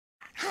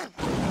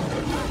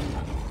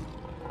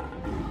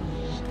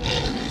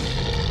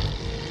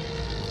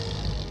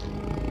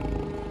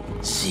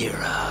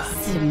Zira.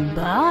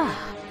 SImba.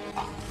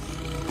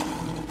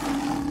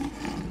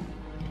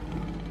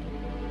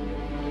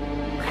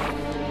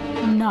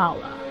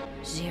 Nala.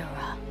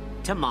 Zira.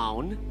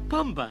 Timon.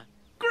 Pumbaa.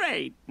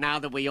 Great. Now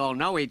that we all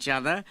know each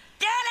other.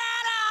 Get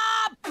out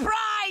of our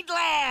Pride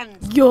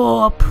Lands!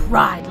 Your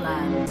Pride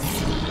Lands.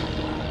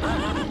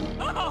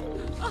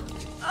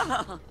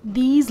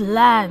 These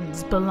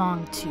lands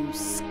belong to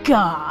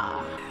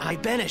Scar. I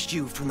banished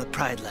you from the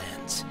Pride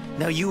Lands.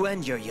 Now you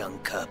and your young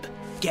cub.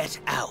 Get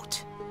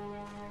out.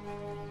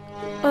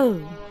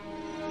 Oh,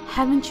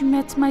 haven't you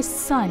met my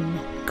son,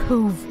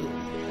 Kovu?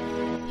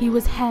 He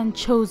was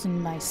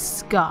hand-chosen by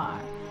Scar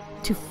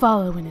to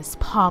follow in his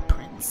paw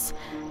prints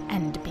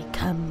and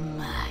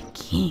become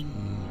king.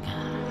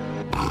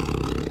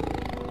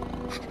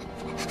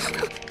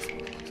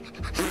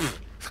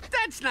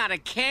 That's not a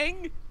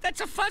king.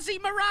 That's a fuzzy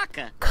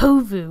maraca.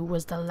 Kovu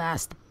was the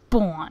last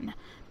born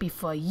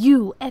before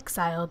you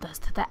exiled us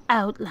to the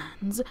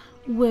Outlands,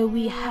 where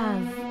we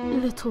have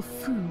little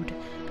food,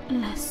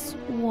 less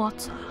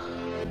water.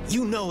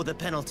 You know the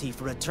penalty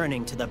for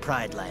returning to the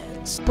Pride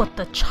Lands. But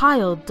the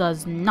child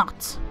does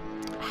not.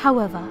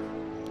 However,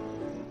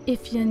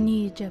 if you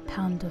need your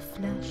pound of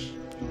flesh,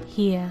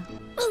 here.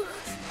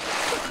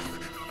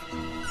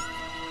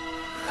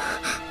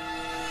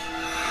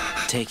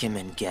 Take him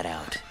and get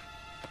out.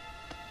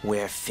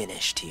 We're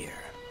finished here.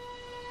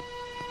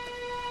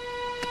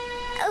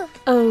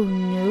 Oh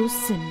no,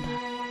 Simba.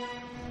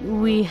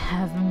 We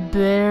have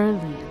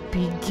barely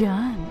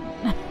begun.